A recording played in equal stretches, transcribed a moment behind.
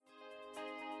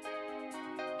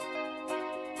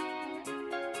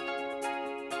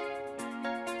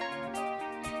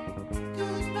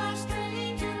Goodbye,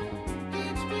 stranger.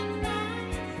 It's been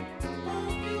nice.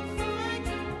 Hope you find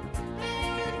your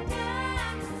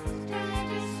paradise. Glad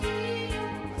to see you.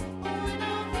 Point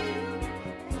of view.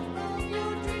 Hope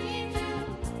your dreams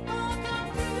will all come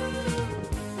true.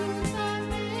 Goodbye,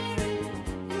 Mary.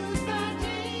 Goodbye,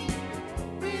 Jane.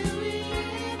 Will we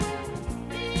ever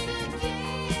meet again?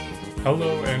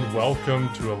 Hello and welcome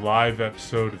to a live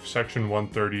episode of Section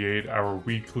 138, our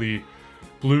weekly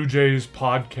Blue Jays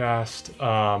podcast.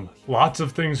 Lots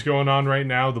of things going on right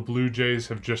now. The Blue Jays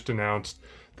have just announced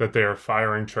that they are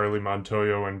firing Charlie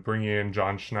Montoyo and bringing in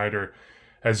John Schneider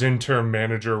as interim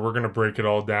manager. We're going to break it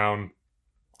all down.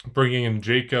 Bringing in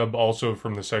Jacob, also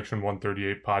from the Section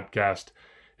 138 podcast,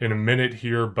 in a minute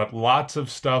here, but lots of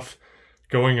stuff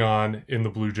going on in the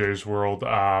Blue Jays world.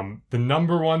 The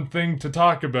number one thing to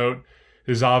talk about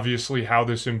is obviously how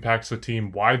this impacts the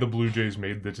team, why the Blue Jays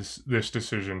made this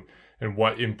decision, and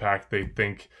what impact they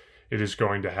think it is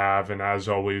going to have. And as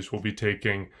always, we'll be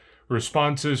taking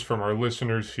responses from our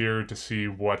listeners here to see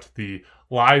what the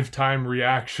live time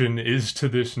reaction is to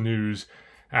this news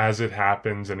as it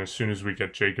happens. And as soon as we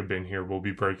get Jacob in here, we'll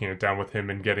be breaking it down with him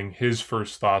and getting his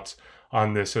first thoughts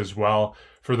on this as well.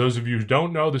 For those of you who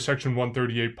don't know, the Section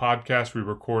 138 podcast, we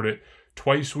record it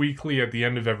twice weekly at the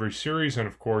end of every series. And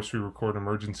of course, we record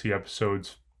emergency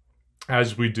episodes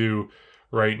as we do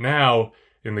right now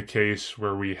in the case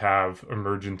where we have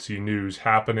emergency news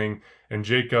happening. And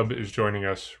Jacob is joining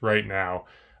us right now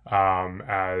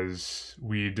as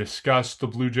we discuss the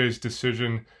Blue Jays'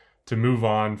 decision to move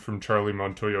on from Charlie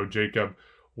Montoyo. Jacob,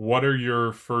 what are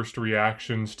your first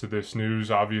reactions to this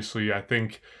news? Obviously, I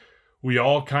think we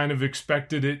all kind of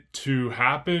expected it to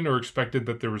happen, or expected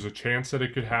that there was a chance that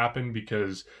it could happen,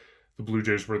 because the Blue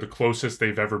Jays were the closest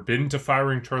they've ever been to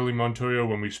firing Charlie Montoyo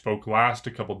when we spoke last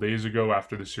a couple days ago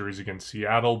after the series against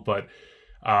Seattle. But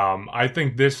I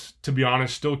think this, to be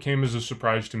honest, still came as a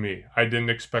surprise to me. I didn't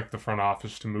expect the front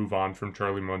office to move on from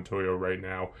Charlie Montoyo right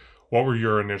now. What were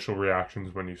your initial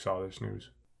reactions when you saw this news?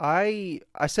 I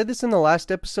said this in the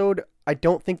last episode. I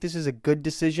don't think this is a good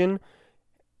decision.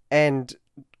 And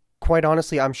quite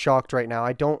honestly, I'm shocked right now.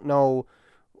 I don't know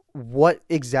what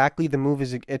exactly the move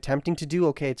is attempting to do.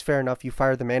 Okay, it's fair enough. You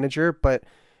fire the manager, but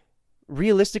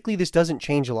realistically, this doesn't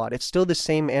change a lot. It's still the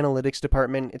same analytics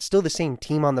department. It's still the same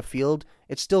team on the field.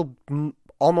 It's still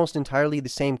almost entirely the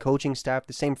same coaching staff,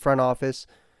 the same front office.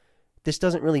 This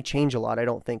doesn't really change a lot, I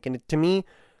don't think. And to me,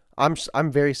 I'm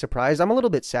very surprised. I'm a little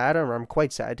bit sad, or I'm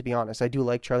quite sad, to be honest. I do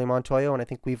like Charlie Montoyo, and I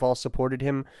think we've all supported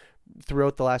him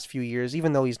throughout the last few years,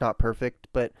 even though he's not perfect.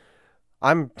 But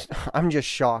I'm just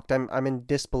shocked. I'm in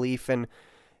disbelief, and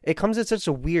it comes at such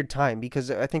a weird time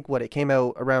because I think it came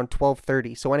out around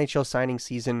 12:30. So NHL signing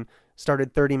season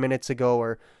started 30 minutes ago,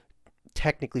 or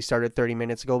technically started 30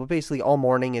 minutes ago, but basically all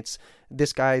morning it's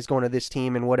this guy's going to this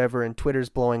team and whatever, and Twitter's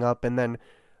blowing up. And then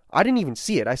I didn't even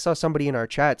see it. I saw somebody in our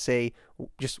chat say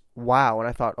just wow, and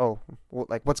I thought, oh,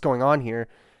 like what's going on here?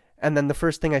 And then the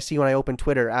first thing I see when I open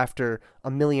Twitter after a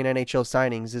million NHL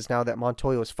signings is now that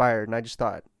Montoyo is fired, and I just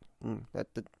thought,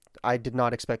 I did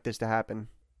not expect this to happen.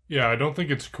 Yeah, I don't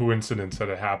think it's a coincidence that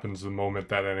it happens the moment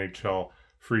that NHL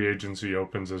free agency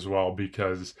opens as well,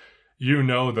 because you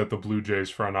know that the Blue Jays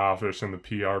front office and the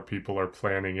PR people are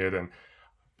planning it. And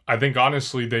I think,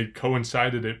 honestly, they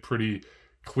coincided it pretty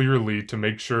clearly to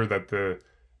make sure that the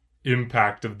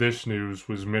impact of this news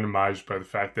was minimized by the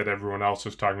fact that everyone else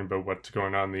is talking about what's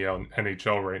going on in the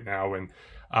NHL right now. And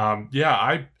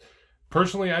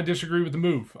Personally, I disagree with the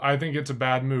move. I think it's a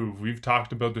bad move. We've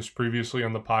talked about this previously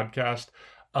on the podcast.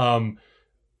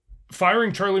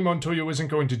 Firing Charlie Montoyo isn't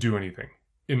going to do anything,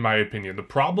 in my opinion. The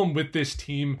problem with this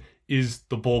team is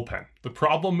the bullpen. The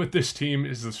problem with this team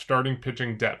is the starting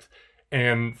pitching depth.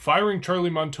 And firing Charlie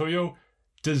Montoyo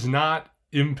does not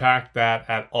impact that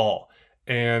at all.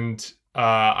 And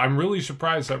I'm really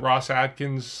surprised that Ross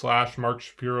Atkins / Mark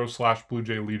Shapiro / Blue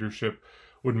Jay leadership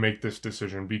would make this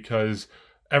decision, because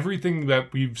everything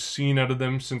that we've seen out of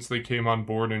them since they came on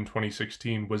board in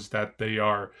 2016 was that they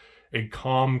are a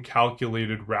calm,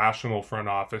 calculated, rational front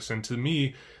office. And to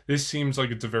me, this seems like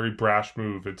it's a very brash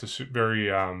move. It's a very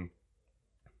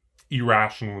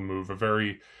irrational move, a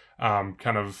very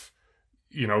kind of,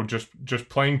 just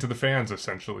playing to the fans,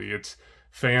 essentially. It's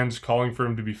fans calling for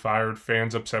him to be fired,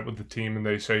 fans upset with the team, and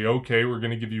they say, okay, we're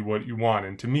going to give you what you want.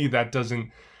 And to me, that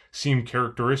doesn't seem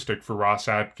characteristic for Ross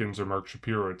Atkins or Mark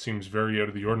Shapiro. It seems very out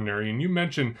of the ordinary. And you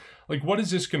mentioned, what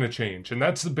is this going to change? And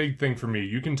that's the big thing for me.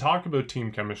 You can talk about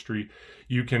team chemistry.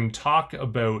 You can talk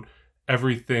about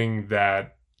everything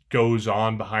that goes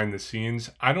on behind the scenes.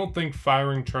 I don't think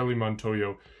firing Charlie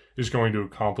Montoyo is going to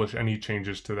accomplish any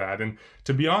changes to that. And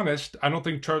to be honest, I don't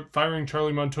think firing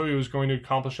Charlie Montoyo is going to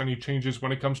accomplish any changes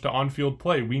when it comes to on-field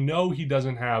play. We know he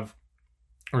doesn't have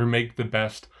or make the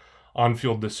best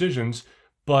on-field decisions,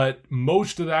 but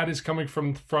most of that is coming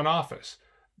from the front office.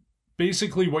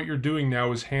 Basically, what you're doing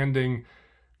now is handing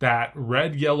that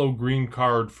red, yellow, green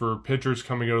card for pitchers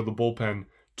coming out of the bullpen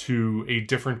to a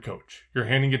different coach. You're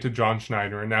handing it to John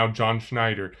Schneider, and now John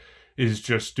Schneider is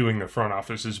just doing the front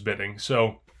office's bidding.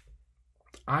 So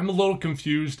I'm a little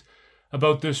confused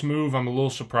about this move. I'm a little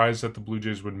surprised that the Blue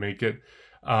Jays would make it.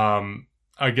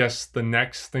 I guess the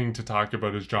next thing to talk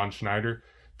about is John Schneider,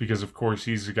 because of course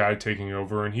he's the guy taking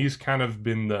over, and he's kind of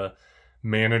been the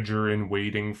manager in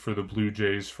waiting for the Blue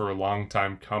Jays for a long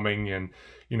time coming. And,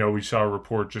 you know, we saw a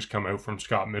report just come out from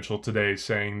Scott Mitchell today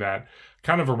saying that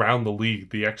kind of around the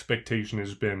league, the expectation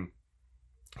has been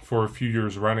for a few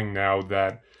years running now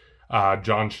that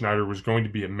John Schneider was going to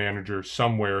be a manager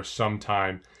somewhere,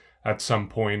 sometime, at some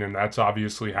point, and that's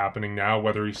obviously happening now.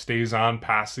 Whether he stays on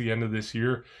past the end of this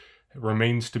year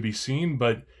remains to be seen,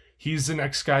 but he's the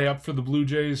next guy up for the Blue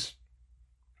Jays.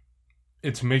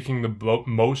 It's making the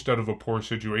most out of a poor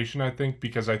situation, I think,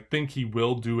 because I think he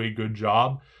will do a good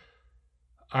job.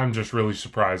 I'm just really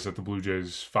surprised that the Blue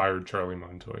Jays fired Charlie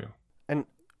Montoyo. And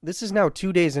this is now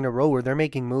 2 days in a row where they're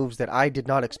making moves that I did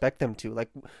not expect them to. Like,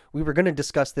 we were going to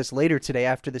discuss this later today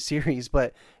after the series,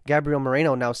 but Gabriel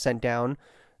Moreno now sent down.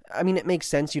 I mean, it makes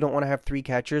sense. You don't want to have three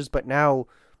catchers, but now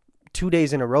 2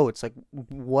 days in a row, it's like,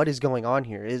 what is going on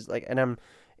here?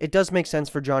 It does make sense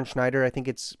for John Schneider. I think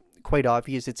it's quite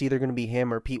obvious. It's either going to be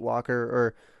him or Pete Walker,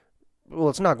 or, well,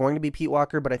 it's not going to be Pete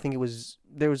Walker, but I think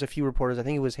there was a few reporters, I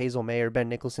think it was Hazel May or Ben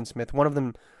Nicholson Smith. One of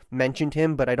them mentioned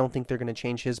him, but I don't think they're going to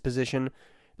change his position.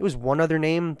 There was one other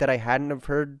name that I hadn't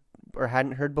heard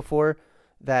before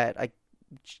that I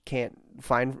can't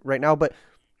find right now, but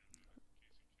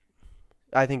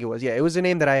I think it was a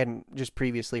name that I hadn't just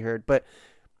previously heard, but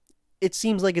it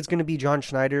seems like it's going to be John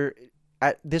Schneider.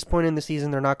 At this point in the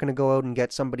season, they're not going to go out and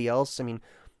get somebody else. I mean,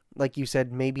 like you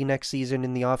said, maybe next season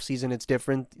in the off season it's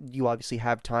different. You obviously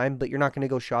have time, but you're not going to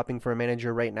go shopping for a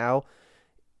manager right now.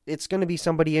 It's going to be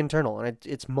somebody internal, and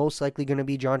it's most likely going to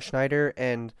be John Schneider,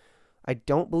 and I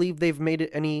don't believe they've made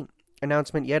any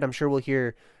announcement yet. I'm sure we'll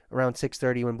hear around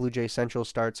 6:30 when Blue Jay Central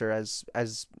starts, or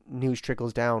as news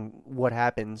trickles down, what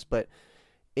happens, but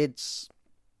it's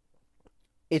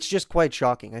just quite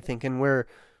shocking, I think, and we're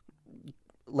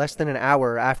less than an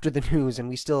hour after the news, and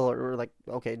we still are like,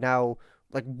 okay, now,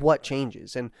 like, what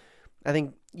changes? And I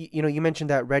think, you mentioned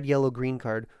that red, yellow, green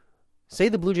card. Say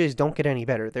the Blue Jays don't get any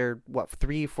better. They're,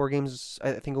 3-4 games,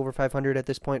 I think, over 500 at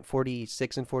this point,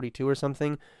 46 and 42 or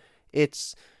something.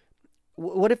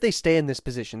 What if they stay in this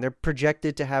position? They're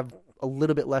projected to have a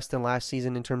little bit less than last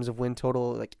season in terms of win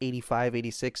total, like 85,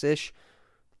 86-ish.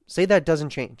 Say that doesn't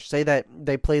change. Say that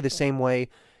they play the same way.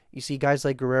 You see guys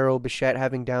like Guerrero, Bichette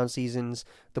having down seasons,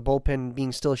 the bullpen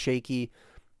being still shaky.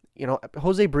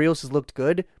 Jose Barrios has looked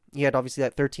good. He had obviously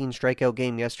that 13 strikeout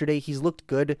game yesterday. He's looked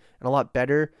good and a lot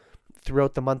better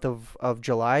throughout the month of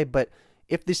July. But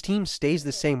if this team stays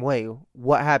the same way,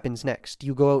 what happens next?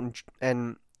 You go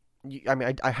out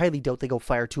I highly doubt they go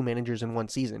fire two managers in one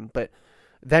season. But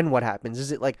then what happens?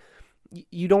 Is it like,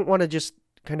 you don't want to just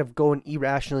kind of go and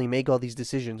irrationally make all these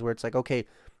decisions where it's like, okay,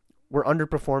 we're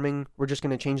underperforming, we're just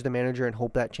going to change the manager and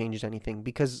hope that changes anything,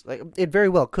 because it very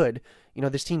well could.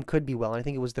 This team could be well. And I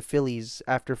think it was the Phillies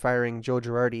after firing Joe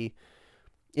Girardi,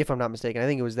 if I'm not mistaken. I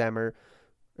think it was them, or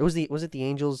was it the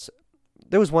Angels?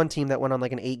 There was one team that went on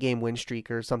like an 8-game win streak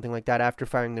or something like that after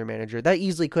firing their manager. That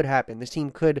easily could happen. This team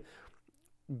could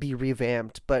be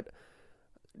revamped, but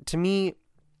to me,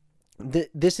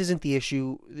 this isn't the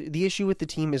issue. The issue with the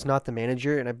team is not the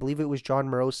manager, and I believe it was John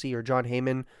Morosi or John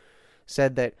Heyman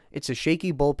said that it's a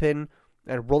shaky bullpen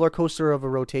and a roller coaster of a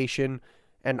rotation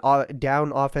and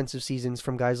down offensive seasons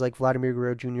from guys like Vladimir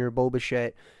Guerrero Jr., Bo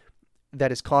Bichette,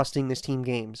 that is costing this team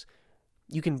games.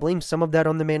 You can blame some of that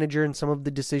on the manager and some of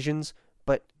the decisions,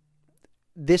 but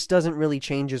this doesn't really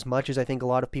change as much as I think a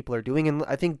lot of people are doing, and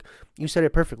I think you said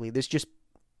it perfectly. This just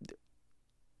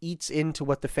eats into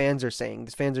what the fans are saying.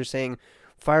 The fans are saying,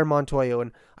 fire Montoyo,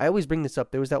 and I always bring this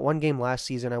up. There was that one game last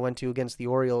season I went to against the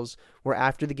Orioles where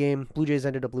after the game, Blue Jays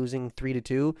ended up losing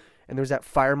 3-2, and there was that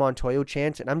fire Montoyo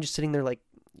chant, and I'm just sitting there like,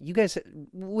 you guys,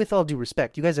 with all due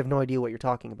respect, you guys have no idea what you're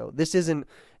talking about. This isn't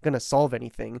going to solve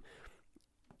anything.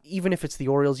 Even if it's the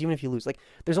Orioles, even if you lose, like,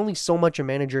 there's only so much a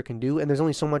manager can do, and there's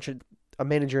only so much a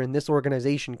manager in this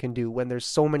organization can do when there's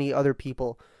so many other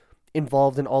people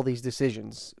involved in all these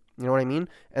decisions. You know what I mean?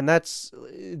 And that's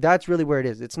really where it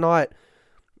is. It's not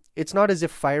it's not as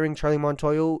if firing Charlie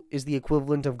Montoyo is the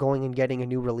equivalent of going and getting a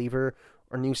new reliever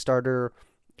or new starter,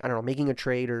 I don't know, making a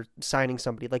trade or signing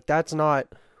somebody. Like, that's not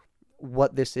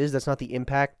what this is. That's not the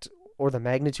impact or the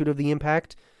magnitude of the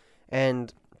impact.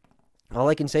 And all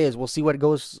I can say is we'll see what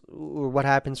goes or what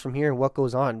happens from here and what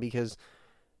goes on, because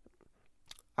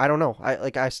I don't know.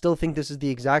 I still think this is the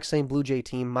exact same Blue Jay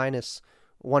team minus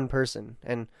one person.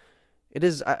 And it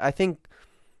is, I think,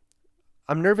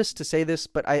 I'm nervous to say this,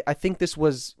 but I think this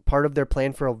was part of their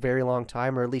plan for a very long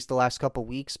time, or at least the last couple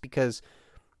weeks, because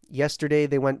yesterday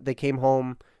they came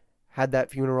home, had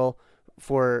that funeral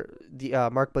for the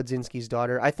Mark Budzinski's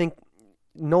daughter. I think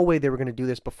no way they were going to do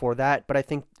this before that, but I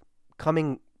think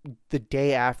coming the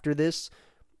day after this,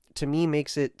 to me,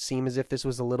 makes it seem as if this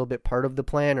was a little bit part of the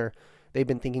plan, or they've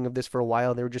been thinking of this for a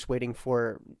while. They were just waiting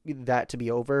for that to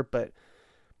be over, but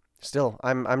still,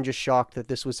 I'm just shocked that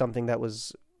this was something that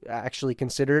was actually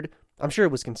considered. I'm sure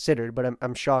it was considered, but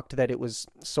I'm shocked that it was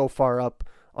so far up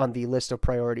on the list of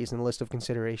priorities and the list of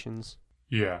considerations.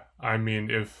 Yeah, I mean,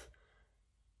 if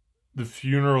the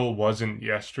funeral wasn't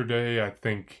yesterday, I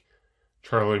think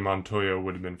Charlie Montoyo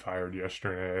would have been fired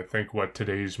yesterday. I think what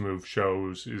today's move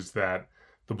shows is that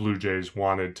the Blue Jays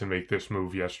wanted to make this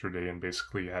move yesterday and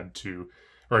basically had to,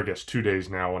 or I guess 2 days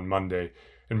now on Monday,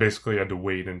 and basically had to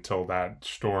wait until that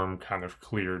storm kind of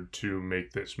cleared to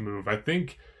make this move. I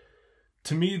think,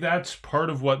 to me, that's part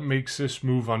of what makes this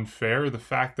move unfair, the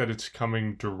fact that it's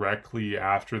coming directly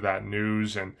after that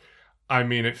news. And I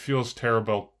mean, it feels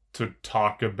terrible to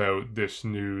talk about this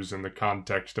news in the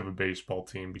context of a baseball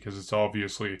team, because it's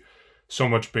obviously so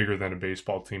much bigger than a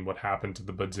baseball team, what happened to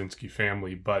the Budzinski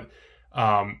family. But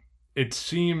it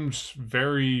seems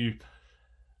very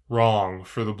wrong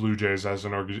for the Blue Jays as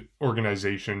an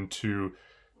organization to,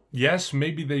 yes,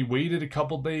 maybe they waited a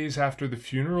couple days after the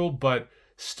funeral, but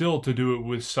still to do it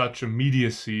with such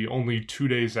immediacy only 2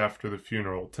 days after the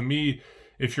funeral. To me,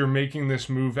 if you're making this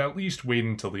move, at least wait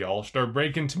until the All-Star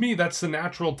break. And to me, that's the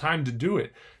natural time to do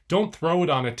it. Don't throw it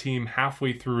on a team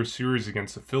halfway through a series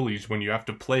against the Phillies when you have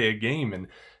to play a game in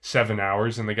 7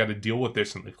 hours and they got to deal with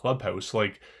this in the clubhouse.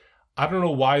 Like, I don't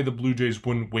know why the Blue Jays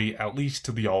wouldn't wait at least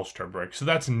to the All-Star break. So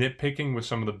that's nitpicking with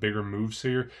some of the bigger moves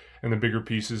here and the bigger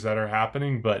pieces that are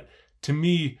happening. But to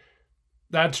me,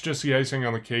 that's just the icing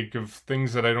on the cake of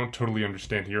things that I don't totally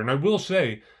understand here. And I will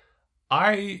say,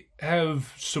 I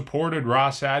have supported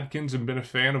Ross Adkins and been a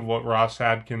fan of what Ross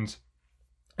Adkins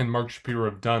and Mark Shapiro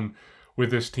have done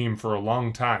with this team for a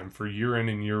long time, for year in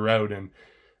and year out. And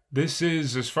this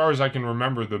is, as far as I can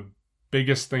remember, the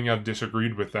biggest thing I've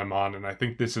disagreed with them on. And I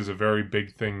think this is a very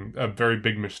big thing, a very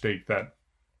big mistake that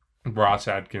Ross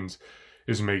Adkins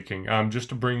is making. Just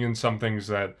to bring in some things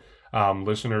that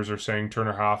listeners are saying,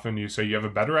 Turner Hoffman, you say you have a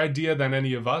better idea than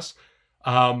any of us.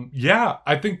 Yeah,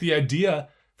 I think the idea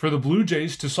for the Blue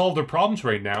Jays to solve their problems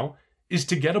right now is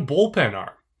to get a bullpen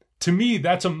arm. To me,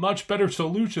 that's a much better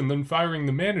solution than firing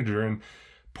the manager. And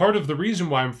part of the reason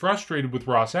why I'm frustrated with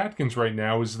Ross Atkins right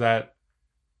now is that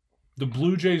the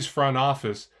Blue Jays front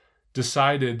office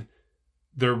decided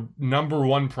their number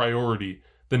one priority,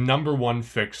 the number one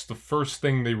fix, the first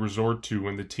thing they resort to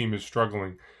when the team is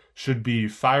struggling, should be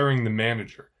firing the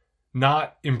manager,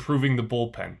 not improving the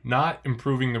bullpen, not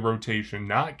improving the rotation,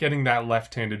 not getting that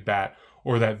left-handed bat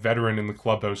or that veteran in the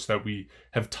clubhouse that we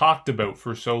have talked about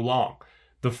for so long.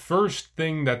 The first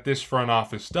thing that this front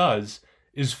office does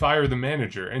is fire the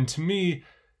manager. And to me,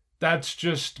 that's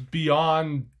just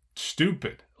beyond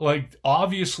stupid. Like,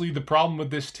 obviously the problem with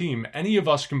this team, any of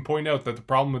us can point out that the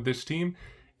problem with this team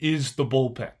is the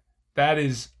bullpen. That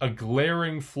is a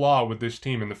glaring flaw with this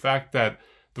team. And the fact that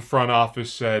the front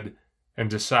office said and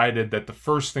decided that the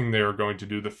first thing they are going to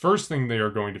do, the first thing they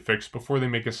are going to fix before they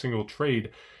make a single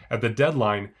trade at the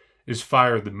deadline is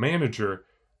fire the manager,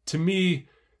 to me,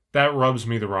 that rubs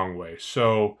me the wrong way.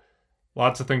 So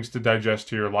lots of things to digest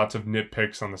here, lots of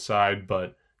nitpicks on the side,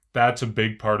 but that's a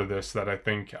big part of this that I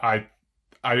think I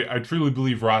truly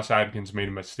believe Ross Adkins made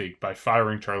a mistake by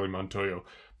firing Charlie Montoyo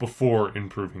before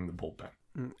improving the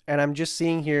bullpen. And I'm just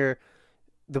seeing here,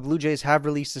 the Blue Jays have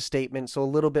released a statement, so a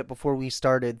little bit before we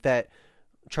started, that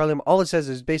all it says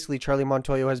is basically Charlie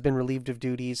Montoyo has been relieved of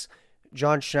duties.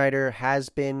 John Schneider has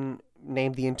been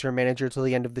named the interim manager till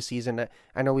the end of the season.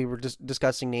 I know we were just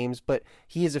discussing names, but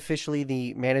he is officially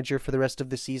the manager for the rest of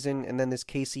the season. And then this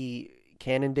Casey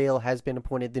Cannondale has been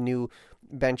appointed the new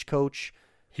bench coach.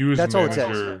 He was That's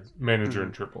manager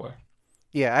in Mm-hmm. AAA.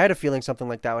 Yeah, I had a feeling something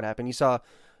like that would happen.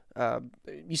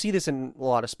 You see this in a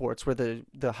lot of sports where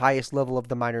the highest level of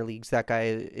the minor leagues, that guy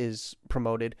is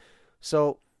promoted.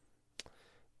 So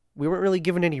we weren't really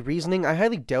given any reasoning. I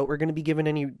highly doubt we're going to be given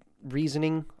any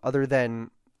reasoning other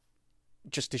than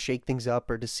just to shake things up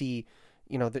or to see,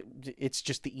 it's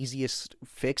just the easiest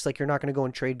fix. Like, you're not going to go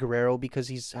and trade Guerrero because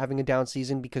he's having a down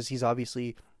season, because he's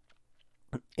obviously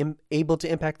able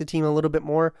to impact the team a little bit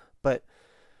more. But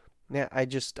yeah,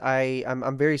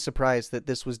 I'm very surprised that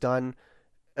this was done,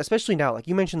 especially now. Like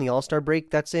you mentioned, the All-Star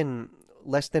break, that's in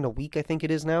less than a week, I think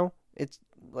it is now. It's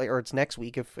like, or it's next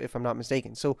week if I'm not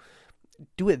mistaken. So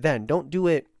do it then. Don't do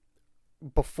it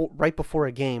right before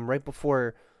a game, right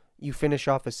before you finish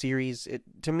off a series.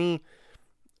 To me,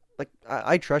 like,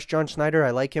 I trust John Schneider.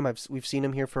 I like him. We've seen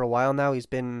him here for a while now. He's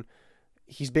been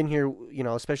here,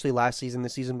 especially last season, the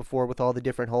season before, with all the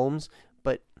different homes.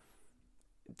 But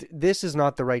this is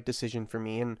not the right decision for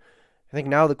me. And I think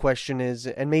now the question is,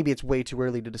 and maybe it's way too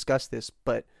early to discuss this,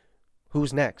 but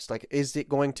who's next? Like, is it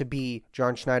going to be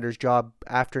John Schneider's job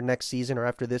after next season or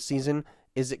after this season?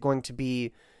 Is it going to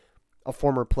be a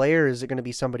former player? Is it going to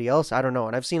be somebody else? I don't know.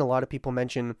 And I've seen a lot of people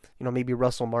mention, maybe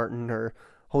Russell Martin or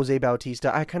Jose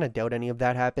Bautista. I kind of doubt any of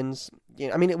that happens.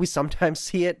 I mean, we sometimes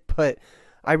see it, but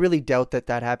I really doubt that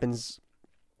happens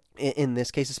in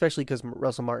this case, especially because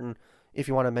Russell Martin, if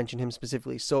you want to mention him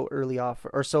specifically, so early off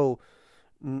or so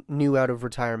new out of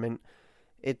retirement.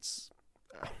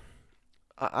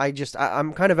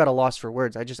 I'm kind of at a loss for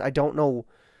words. I don't know.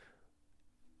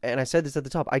 And I said this at the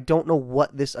top, I don't know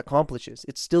what this accomplishes.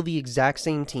 It's still the exact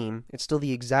same team. It's still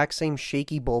the exact same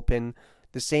shaky bullpen,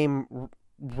 the same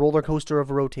roller coaster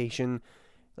of a rotation.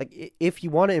 Like, if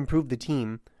you want to improve the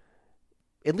team,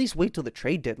 at least wait till the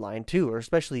trade deadline too, or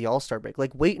especially the All-Star break.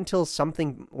 Like, wait until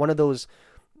one of those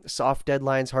soft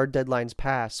deadlines, hard deadlines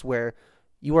pass, where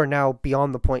you are now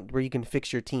beyond the point where you can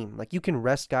fix your team. Like, you can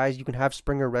rest guys. You can have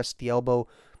Springer rest the elbow.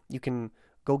 You can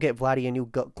go get Vladdy a new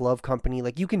glove company.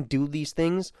 Like, you can do these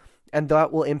things, and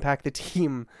that will impact the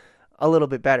team a little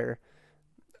bit better.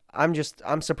 I'm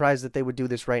surprised that they would do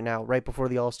this right now, right before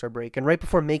the All-Star break, and right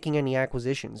before making any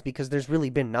acquisitions, because there's really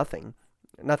been nothing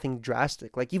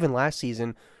drastic. Like, even last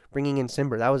season, bringing in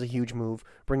Simber, that was a huge move.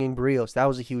 Bringing Barrios, that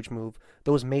was a huge move.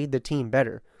 Those made the team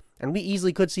better. And we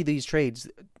easily could see these trades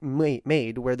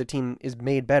made where the team is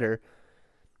made better.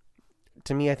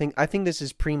 To me, I think this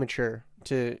is premature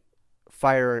to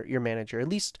fire your manager. At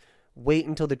least wait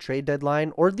until the trade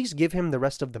deadline, or at least give him the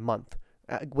rest of the month.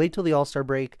 Wait till the All-Star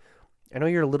break. I know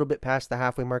you're a little bit past the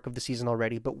halfway mark of the season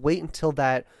already, but wait until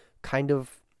that kind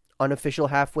of unofficial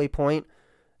halfway point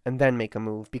and then make a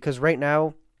move. Because right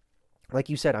now, like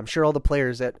you said, I'm sure all the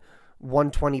players at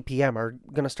 1:20 p.m. are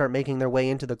going to start making their way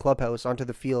into the clubhouse, onto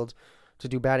the field to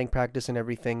do batting practice and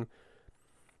everything.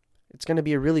 It's going to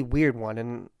be a really weird one,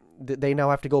 and they now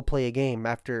have to go play a game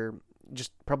after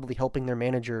just probably helping their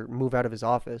manager move out of his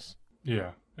office.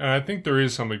 Yeah, and I think there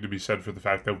is something to be said for the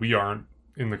fact that we aren't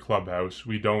in the clubhouse.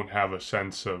 We don't have a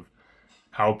sense of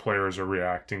how players are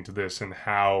reacting to this and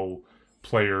how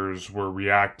players were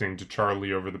reacting to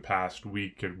Charlie over the past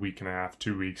week and a half,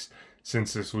 2 weeks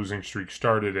since this losing streak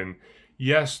started. And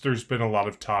yes, there's been a lot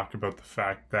of talk about the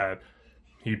fact that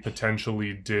he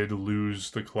potentially did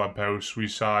lose the clubhouse. We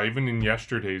saw even in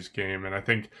yesterday's game, and I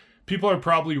think people are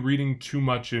probably reading too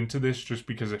much into this just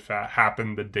because it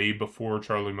happened the day before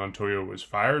Charlie Montoyo was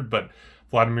fired. But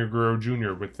Vladimir Guerrero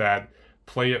Jr. with that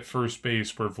play at first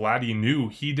base where Vladdy knew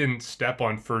he didn't step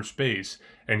on first base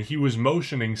and he was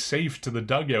motioning safe to the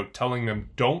dugout, telling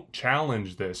them, don't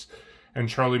challenge this. And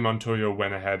Charlie Montoyo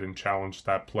went ahead and challenged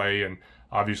that play. And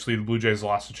obviously the Blue Jays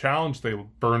lost the challenge. They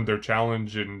burned their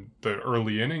challenge in the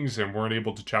early innings and weren't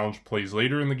able to challenge plays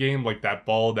later in the game, like that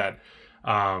ball that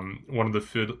one of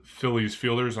the Phillies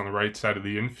fielders on the right side of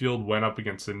the infield went up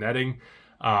against the netting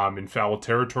in foul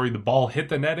territory. The ball hit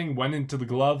the netting, went into the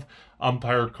glove.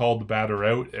 Umpire called the batter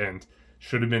out and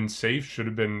should have been safe, should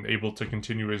have been able to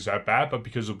continue his at-bat, but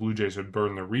because the Blue Jays had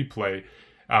burned the replay,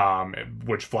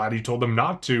 which Vladdy told them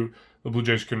not to, the Blue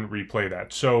Jays couldn't replay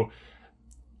that. So,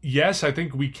 yes, I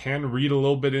think we can read a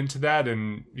little bit into that,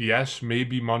 and yes,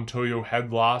 maybe Montoyo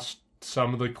had lost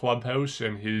some of the clubhouse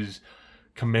and his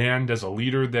command as a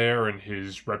leader there and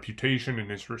his reputation and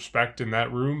his respect in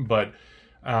that room, but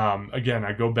again,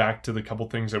 I go back to the couple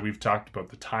things that we've talked about.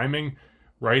 The timing,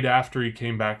 right after he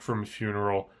came back from a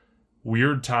funeral,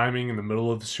 weird timing in the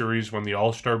middle of the series when the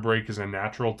All-Star break is a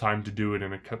natural time to do it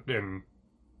in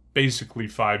basically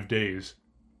 5 days,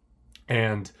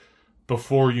 and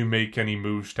before you make any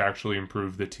moves to actually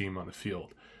improve the team on the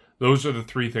field. Those are the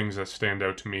three things that stand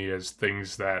out to me as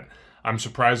things that I'm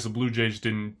surprised the Blue Jays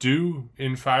didn't do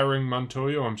in firing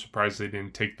Montoyo. I'm surprised they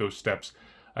didn't take those steps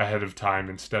ahead of time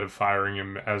instead of firing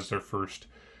him as their first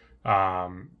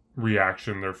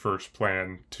reaction, their first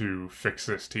plan to fix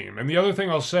this team. And the other thing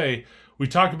I'll say, we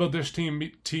talk about this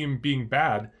team being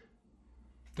bad.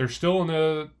 They're still in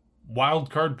a wild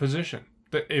card position.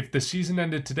 if the season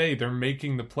ended today, they're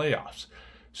making the playoffs.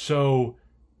 So,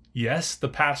 yes, the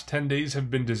past 10 days have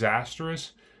been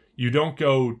disastrous. You don't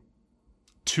go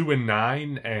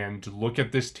 2-9 and look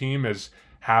at this team as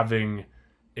having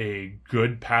a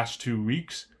good past 2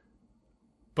 weeks,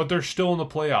 but they're still in the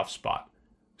playoff spot.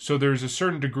 So there's a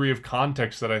certain degree of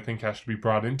context that I think has to be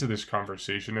brought into this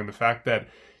conversation, and the fact that,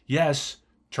 yes,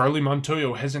 Charlie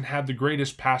Montoyo hasn't had the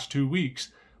greatest past 2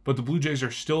 weeks, but the Blue Jays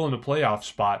are still in a playoff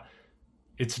spot.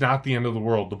 It's not the end of the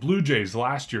world. The Blue Jays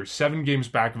last year, 7 games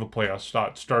back of a playoff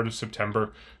spot, start of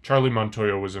September. Charlie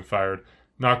Montoyo wasn't fired.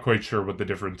 Not quite sure what the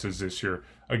difference is this year.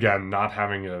 Again, not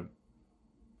having a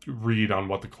read on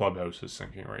what the clubhouse is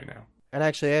thinking right now. And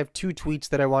actually, I have 2 tweets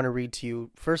that I want to read to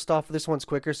you. First off, this one's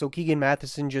quicker. So Keegan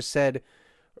Matheson just said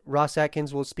Ross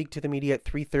Atkins will speak to the media at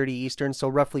 3:30 Eastern, so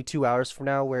roughly 2 hours from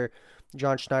now, where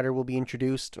John Schneider will be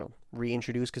introduced, or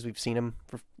reintroduced, because we've seen him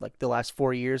for like the last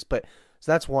 4 years. But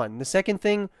so that's one. The second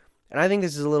thing, and I think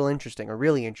this is a little interesting, or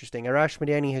really interesting, Arash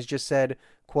Madani has just said,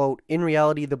 quote, "In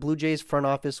reality, the Blue Jays front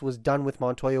office was done with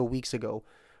Montoyo weeks ago.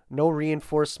 No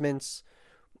reinforcements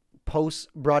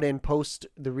brought in post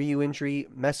the Ryu injury,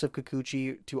 mess of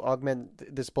Kikuchi to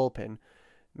augment this bullpen.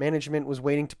 Management was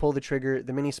waiting to pull the trigger.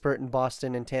 The mini spurt in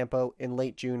Boston and Tampa in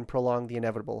late June prolonged the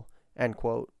inevitable," end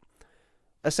quote.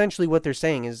 Essentially what they're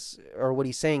saying is, or what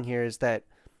he's saying here is that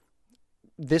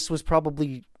this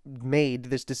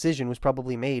decision was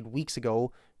probably made weeks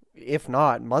ago, if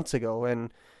not months ago,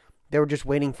 and they were just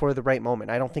waiting for the right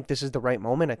moment. I don't think this is the right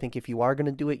moment. I think if you are going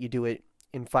to do it, you do it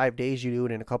in 5 days, you do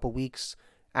it in a couple weeks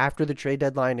after the trade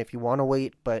deadline if you want to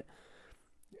wait. But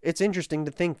it's interesting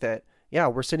to think that, yeah,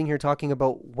 we're sitting here talking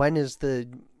about when is the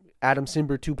Adam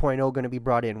Simber 2.0 going to be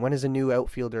brought in? When is a new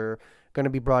outfielder going to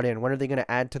be brought in? When are they going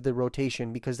to add to the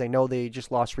rotation because they know they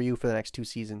just lost Ryu for the next 2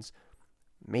 seasons?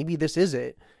 Maybe this is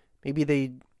it. Maybe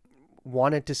they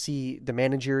wanted to see the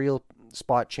managerial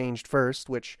spot changed first,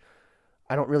 which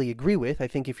I don't really agree with. I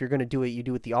think if you're going to do it, you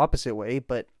do it the opposite way.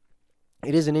 But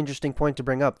it is an interesting point to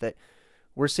bring up that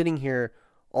we're sitting here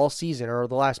all season, or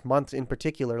the last month in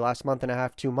particular, last month and a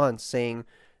half, 2 months, saying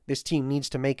this team needs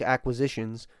to make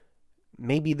acquisitions.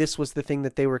 Maybe this was the thing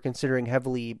that they were considering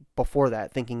heavily before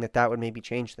that, thinking that that would maybe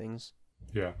change things.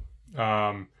 Yeah.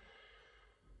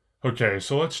 Okay,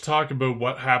 so let's talk about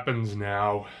what happens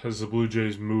now as the Blue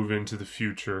Jays move into the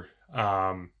future.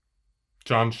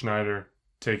 John Schneider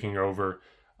taking over.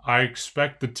 I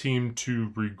expect the team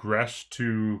to regress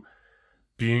to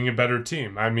being a better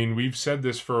team. I mean, we've said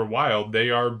this for a while.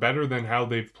 They are better than how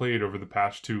they've played over the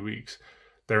past 2 weeks.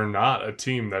 They're not a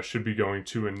team that should be going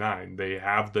 2-9. They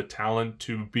have the talent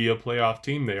to be a playoff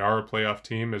team. They are a playoff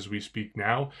team as we speak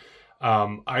now.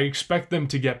 I expect them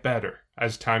to get better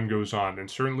as time goes on. And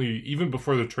certainly even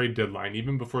before the trade deadline,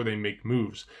 even before they make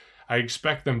moves, I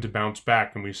expect them to bounce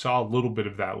back. And we saw a little bit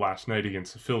of that last night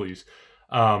against the Phillies.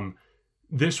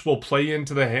 This will play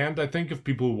into the hand, I think, of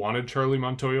people who wanted Charlie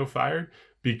Montoyo fired,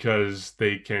 because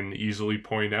they can easily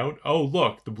point out, oh,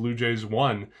 look, the Blue Jays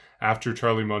won after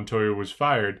Charlie Montoyo was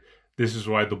fired. This is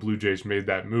why the Blue Jays made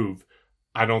that move.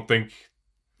 I don't think,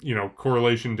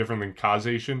 correlation different than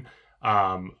causation.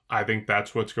 I think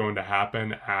that's what's going to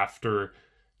happen after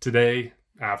today,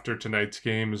 after tonight's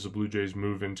game, as the Blue Jays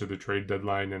move into the trade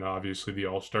deadline and obviously the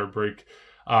All-Star break.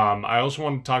 I also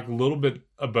want to talk a little bit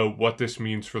about what this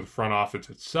means for the front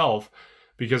office itself,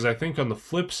 because I think on the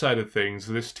flip side of things,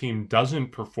 this team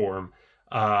doesn't perform.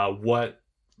 What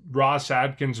Ross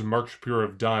Atkins and Mark Shapiro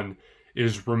have done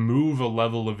is remove a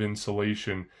level of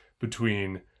insulation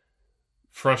between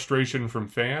frustration from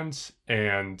fans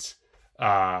and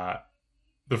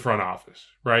the front office,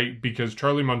 right? Because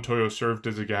Charlie Montoyo served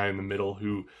as a guy in the middle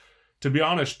who, to be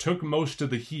honest, took most of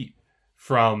the heat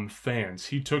from fans.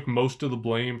 He took most of the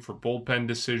blame for bullpen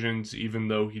decisions, even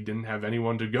though he didn't have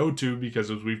anyone to go to, because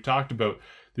as we've talked about,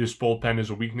 this bullpen is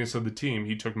a weakness of the team.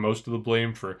 He took most of the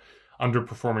blame for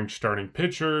underperforming starting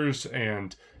pitchers,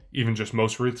 and even just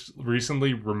most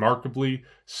recently, remarkably,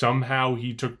 somehow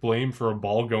he took blame for a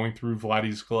ball going through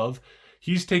Vladdy's glove.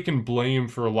 He's taken blame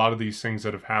for a lot of these things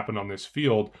that have happened on this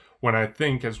field, when I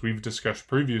think, as we've discussed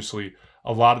previously,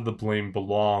 a lot of the blame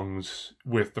belongs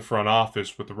with the front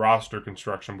office, with the roster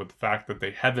construction, with the fact that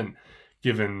they haven't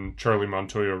given Charlie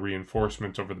Montoyo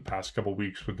reinforcements over the past couple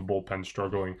weeks, with the bullpen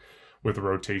struggling, with the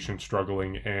rotation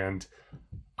struggling. And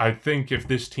I think if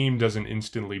this team doesn't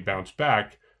instantly bounce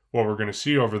back, what we're going to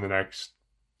see over the next,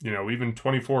 even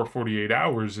 24 or 48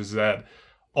 hours is that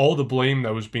all the blame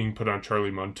that was being put on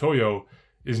Charlie Montoyo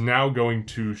is now going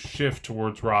to shift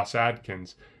towards Ross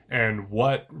Atkins. And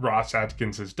what Ross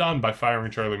Atkins has done by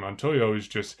firing Charlie Montoyo is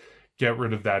just get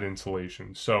rid of that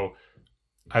insulation. So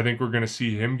I think we're going to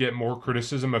see him get more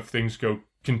criticism if things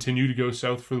continue to go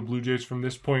south for the Blue Jays from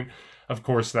this point. Of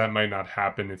course, that might not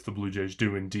happen if the Blue Jays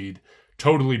do indeed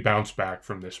totally bounce back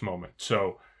from this moment.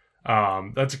 So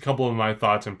that's a couple of my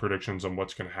thoughts and predictions on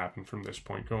what's going to happen from this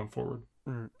point going forward.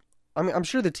 I mean, I'm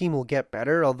sure the team will get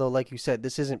better, although, like you said,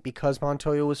 this isn't because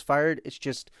Montoyo was fired. It's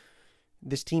just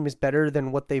this team is better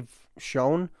than what they've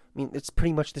shown. I mean, it's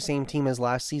pretty much the same team as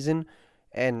last season,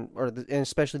 and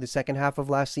especially the second half of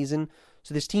last season.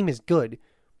 So this team is good.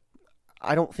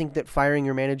 I don't think that firing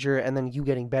your manager and then you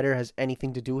getting better has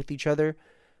anything to do with each other.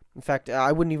 In fact,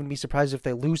 I wouldn't even be surprised if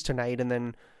they lose tonight and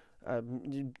then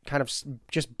kind of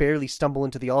just barely stumble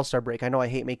into the All-Star break. I know I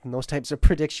hate making those types of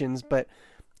predictions, but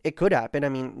it could happen. I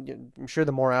mean, I'm sure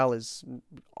the morale is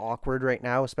awkward right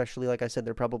now, especially, like I said,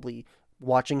 they're probably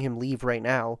watching him leave right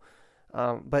now.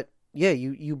 But yeah,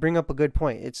 you bring up a good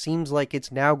point. It seems like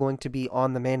it's now going to be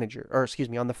on the manager, or excuse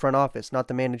me, on the front office, not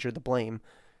the manager, the blame.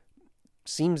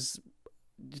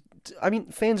 I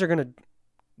mean, fans are going to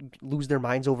lose their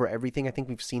minds over everything. I think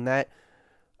we've seen that.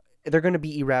 They're going to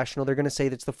be irrational. They're going to say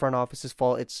that's the front office's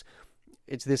fault. It's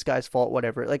this guy's fault,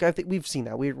 whatever. Like, I think we've seen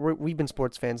that. We've been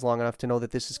sports fans long enough to know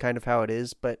that this is kind of how it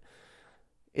is, but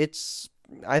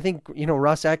I think,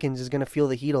 Ross Atkins is going to feel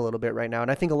the heat a little bit right now. And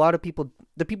I think a lot of people,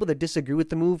 the people that disagree with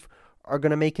the move, are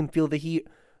going to make him feel the heat.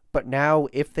 But now,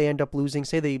 if they end up losing,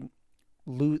 say they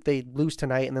lose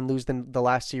tonight and then lose the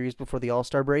last series before the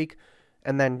All-Star break,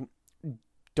 and then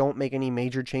don't make any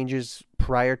major changes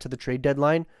prior to the trade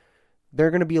deadline, there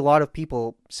are going to be a lot of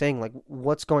people saying, like,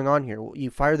 what's going on here? You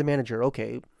fire the manager.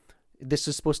 Okay, this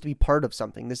is supposed to be part of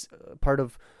something. This part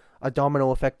of a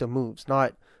domino effect of moves,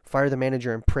 not fire the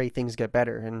manager and pray things get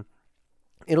better. And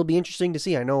it'll be interesting to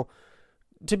see. I know,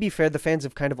 to be fair, the fans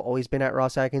have kind of always been at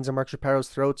Ross Atkins and Mark Shapiro's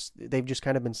throats. They've just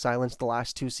kind of been silenced the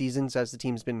last 2 seasons as the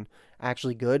team's been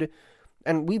actually good.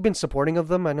 And we've been supporting of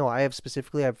them. I know I have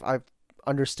specifically. I've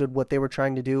understood what they were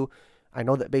trying to do. I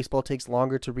know that baseball takes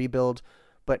longer to rebuild,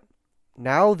 but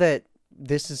now that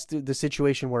this is the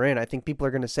situation we're in, I think people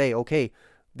are going to say, okay,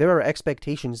 there are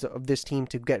expectations of this team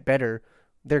to get better.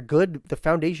 They're good. The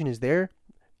foundation is there.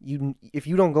 If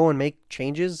you don't go and make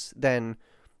changes, then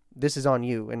this is on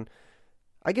you. And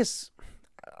I guess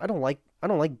I don't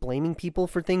like blaming people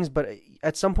for things, but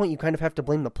at some point you kind of have to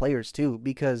blame the players too,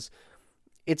 because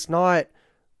it's not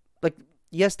like,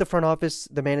 yes, the front office,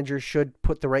 the manager should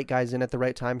put the right guys in at the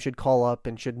right time, should call up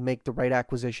and should make the right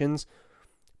acquisitions.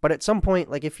 But at some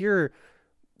point, like if you're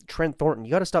Trent Thornton,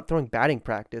 you got to stop throwing batting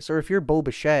practice. Or if you're Bo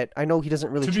Bichette, I know he doesn't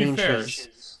really change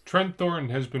his... Trent Thornton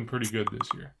has been pretty good this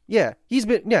year. Yeah, he's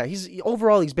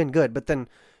been good. But then,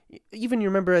 even you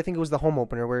remember, I think it was the home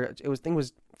opener where it was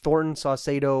Thornton,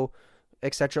 Saucedo,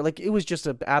 etc. Like, it was just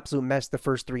an absolute mess the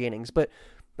first 3 innings. But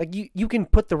like you can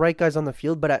put the right guys on the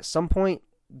field, but at some point,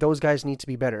 those guys need to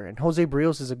be better. And Jose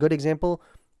Barrios is a good example.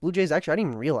 Blue Jays, actually, I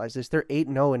didn't even realize this. They're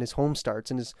 8-0 in his home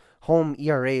starts, and his home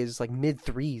ERA is like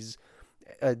mid-3s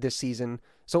this season.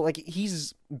 So, like,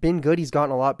 he's been good. He's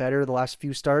gotten a lot better the last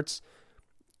few starts.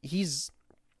 He's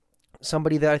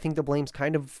somebody that I think the blame's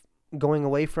kind of going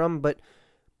away from, but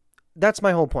that's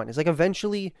my whole point. It's like,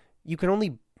 eventually, you can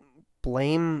only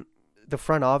blame the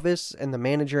front office and the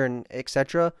manager and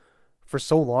etc. for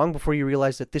so long before you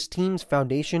realize that this team's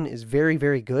foundation is very,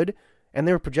 very good. And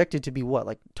they were projected to be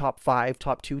like top 5,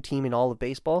 top 2 team in all of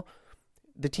baseball.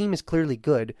 The team is clearly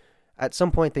good. At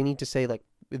some point, they need to say, like,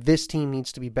 this team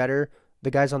needs to be better.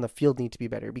 The guys on the field need to be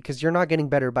better, because you're not getting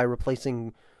better by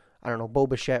replacing, I don't know, Bo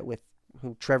Bichette with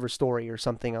Trevor Story or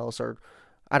something else, or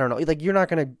I don't know. Like, you're not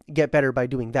going to get better by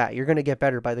doing that. You're going to get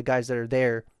better by the guys that are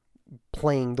there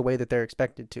playing the way that they're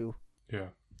expected to. Yeah.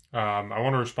 I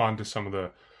want to respond to some of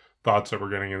the thoughts that we're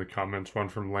getting in the comments. One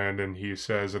from Landon. He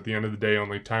says, at the end of the day,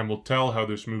 only time will tell how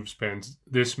this move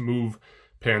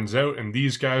pans out, and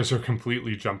these guys are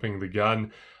completely jumping the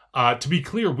gun. To be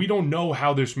clear, we don't know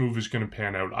how this move is going to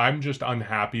pan out. I'm just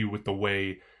unhappy with the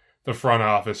way the front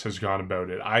office has gone about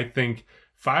it. I think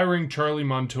firing Charlie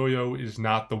Montoyo is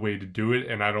not the way to do it,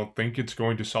 and I don't think it's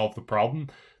going to solve the problem.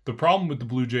 The problem with the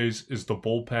Blue Jays is the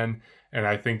bullpen, and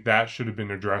I think that should have been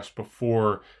addressed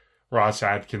before Ross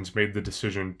Atkins made the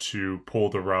decision to pull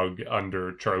the rug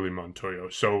under Charlie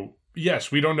Montoyo. So,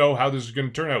 yes, we don't know how this is going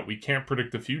to turn out. We can't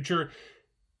predict the future.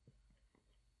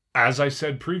 As I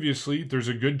said previously, there's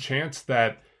a good chance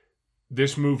that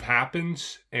this move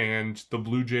happens and the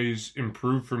Blue Jays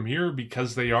improve from here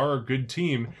because they are a good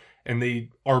team and they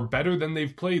are better than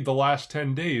they've played the last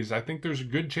 10 days. I think there's a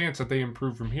good chance that they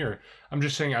improve from here. I'm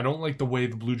just saying I don't like the way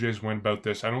the Blue Jays went about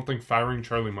this. I don't think firing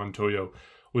Charlie Montoyo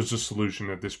was the solution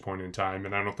at this point in time,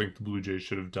 and I don't think the Blue Jays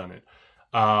should have done it.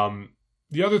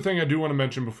 The other thing I do want to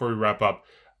mention before we wrap up,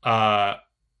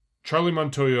 Charlie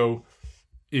Montoyo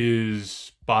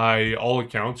is, by all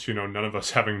accounts, none of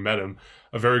us having met him,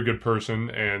 a very good person,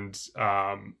 and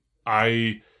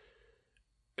I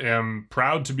am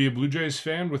proud to be a Blue Jays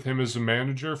fan with him as a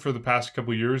manager for the past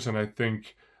couple of years, and I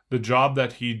think the job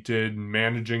that he did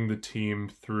managing the team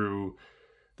through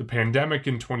the pandemic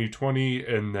in 2020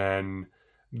 and then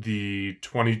the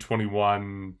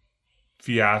 2021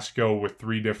 fiasco with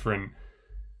 3 different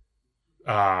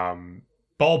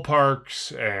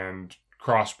ballparks and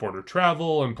cross-border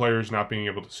travel and players not being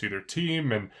able to see their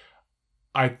team, and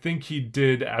I think he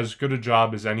did as good a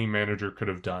job as any manager could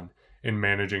have done in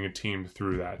managing a team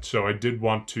through that. So I did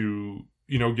want to,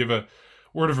 give a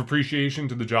word of appreciation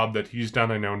to the job that he's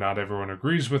done. I know not everyone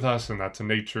agrees with us, and that's the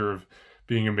nature of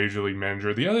being a major league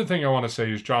manager. The other thing I want to say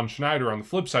is John Schneider, on the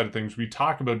flip side of things, we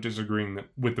talk about disagreeing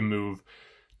with the move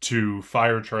to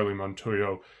fire Charlie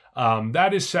Montoyo.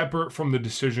 That is separate from the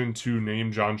decision to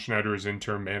name John Schneider as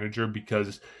interim manager,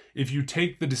 because if you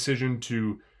take the decision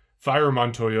to fire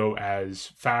Montoyo as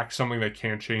fact, something that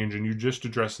can't change, and you just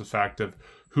address the fact of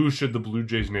who should the Blue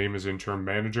Jays name as interim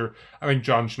manager, I think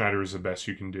John Schneider is the best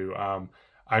you can do.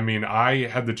 I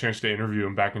had the chance to interview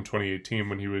him back in 2018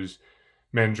 when he was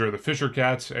manager of the Fisher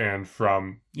Cats, and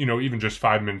from, even just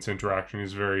 5 minutes interaction,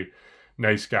 he's a very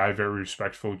nice guy, very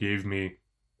respectful, gave me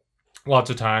lots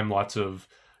of time, lots of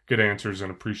good answers,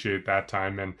 and appreciate that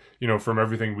time. And, from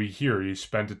everything we hear, he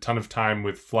spent a ton of time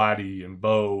with Vladdy and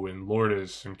Bo and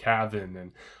Lourdes and Cavan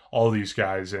and all these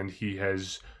guys, and he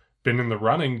has been in the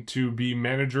running to be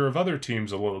manager of other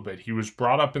teams a little bit. He was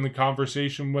brought up in the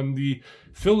conversation when the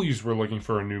Phillies were looking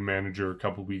for a new manager a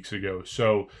couple weeks ago.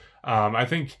 So I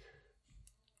think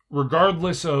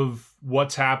regardless of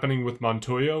what's happening with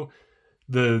Montoyo,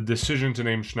 the decision to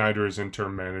name Schneider as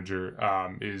interim manager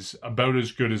is about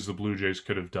as good as the Blue Jays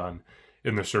could have done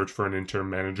in the search for an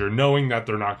interim manager, knowing that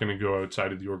they're not going to go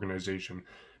outside of the organization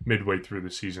midway through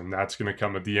the season. That's going to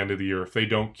come at the end of the year if they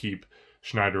don't keep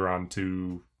Schneider on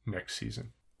to next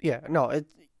season. Yeah, no,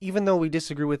 even though we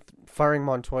disagree with firing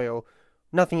Montoyo,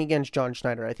 nothing against John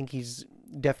Schneider. I think he's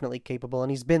definitely capable, and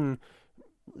he's been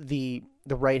the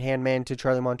right-hand man to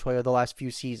Charlie Montoyo the last few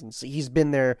seasons. He's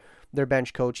been their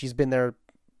bench coach. He's been there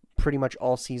pretty much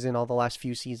all season, all the last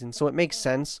few seasons. So it makes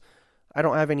sense. I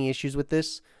don't have any issues with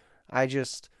this.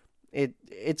 It's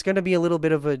going to be a little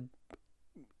bit of a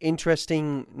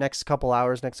interesting next couple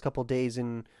hours, next couple days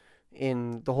in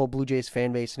the whole Blue Jays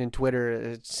fan base and in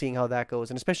Twitter, seeing how that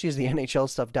goes, and especially as the NHL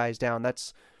stuff dies down.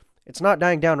 It's not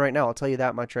dying down right now, I'll tell you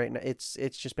that much right now. It's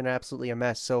just been absolutely a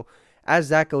mess. So as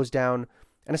that goes down,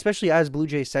 and especially as Blue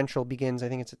Jays Central begins, I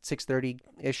think it's at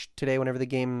 6:30-ish today, whenever the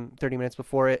game, 30 minutes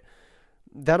before it,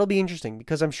 that'll be interesting,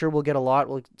 because I'm sure we'll get a lot.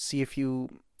 We'll see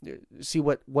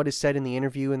what is said in the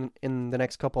interview in the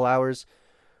next couple hours.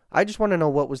 I just want to know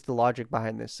what was the logic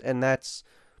behind this, and that's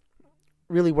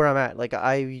really where I'm at. Like,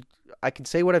 I can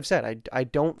say what I've said. I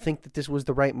don't think that this was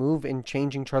the right move in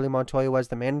changing Charlie Montoyo as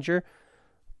the manager,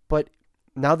 but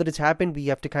now that it's happened, we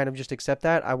have to kind of just accept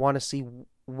that. I want to see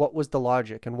what was the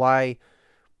logic and why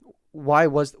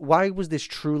was this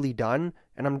truly done.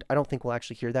 And I don't think we'll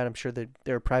actually hear that. I'm sure that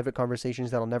there are private conversations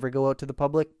that'll never go out to the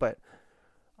public, but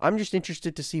I'm just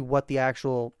interested to see what the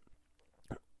actual,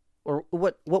 or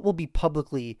what will be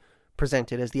publicly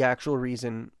presented as the actual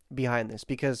reason behind this,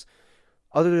 because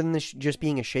other than this just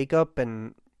being a shakeup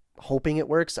and hoping it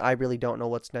works, I really don't know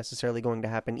what's necessarily going to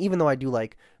happen, even though I do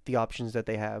like the options that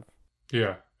they have.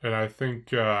 Yeah, and I think,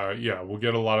 we'll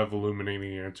get a lot of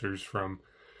illuminating answers from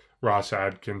Ross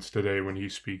Adkins today when he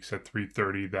speaks at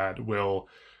 3:30 that will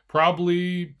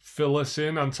probably fill us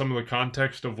in on some of the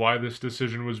context of why this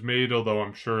decision was made, although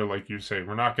I'm sure, like you say,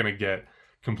 we're not going to get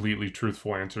completely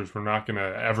truthful answers. We're not going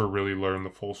to ever really learn the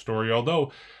full story,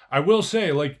 although I will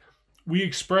say, like, we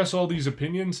express all these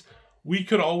opinions, we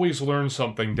could always learn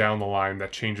something down the line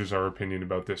that changes our opinion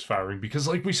about this firing, because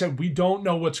like we said, we don't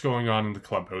know what's going on in the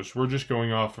clubhouse. We're just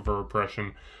going off of our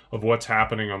impression of what's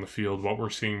happening on the field, what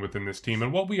we're seeing within this team,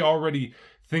 and what we already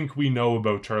think we know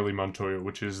about Charlie Montoyo,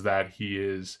 which is that he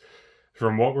is,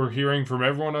 from what we're hearing from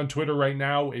everyone on Twitter right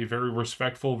now, a very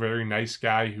respectful, very nice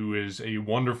guy who is a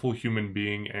wonderful human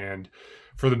being, and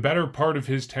for the better part of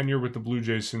his tenure with the Blue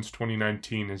Jays since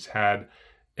 2019 has had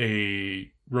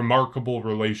a remarkable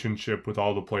relationship with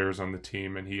all the players on the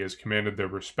team, and he has commanded their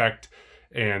respect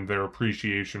and their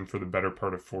appreciation for the better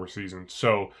part of 4 seasons.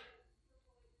 So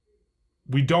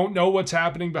we don't know what's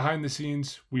happening behind the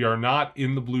scenes. We are not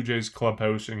in the Blue Jays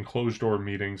clubhouse in closed door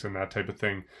meetings and that type of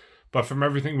thing. But from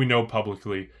everything we know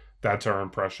publicly, that's our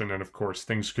impression. And of course,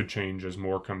 things could change as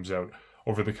more comes out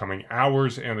over the coming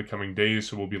hours and the coming days.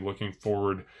 So we'll be looking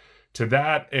forward to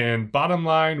that. And bottom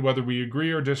line, whether we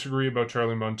agree or disagree about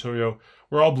Charlie Montoyo,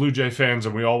 we're all Blue Jay fans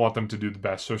and we all want them to do the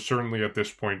best. So certainly at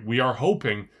this point,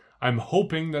 I'm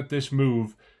hoping that this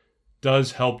move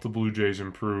does help the Blue Jays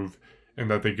improve and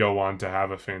that they go on to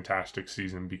have a fantastic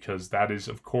season, because that is,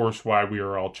 of course, why we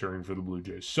are all cheering for the Blue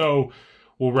Jays. So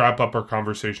we'll wrap up our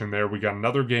conversation there. We got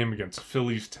another game against the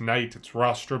Phillies tonight. It's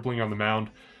Ross Stripling on the mound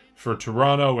for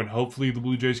Toronto, and hopefully the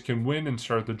Blue Jays can win and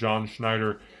start the John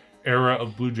Schneider era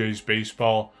of Blue Jays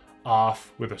baseball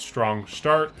off with a strong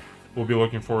start. We'll be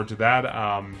looking forward to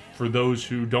that. For those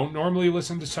who don't normally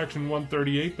listen to Section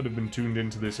 138 but have been tuned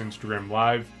into this Instagram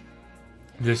Live,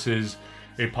 this is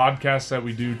a podcast that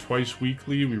we do twice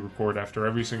weekly. We record after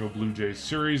every single Blue Jays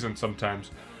series and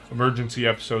sometimes emergency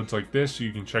episodes like this, so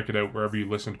you can check it out wherever you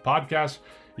listen to podcasts.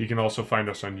 You can also find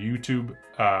us on YouTube,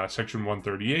 Section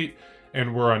 138,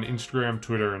 and we're on Instagram,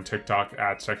 Twitter, and TikTok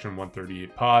at Section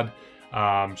 138 Pod.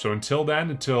 So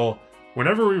until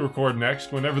whenever we record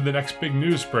next, whenever the next big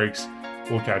news breaks,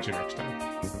 we'll catch you next time.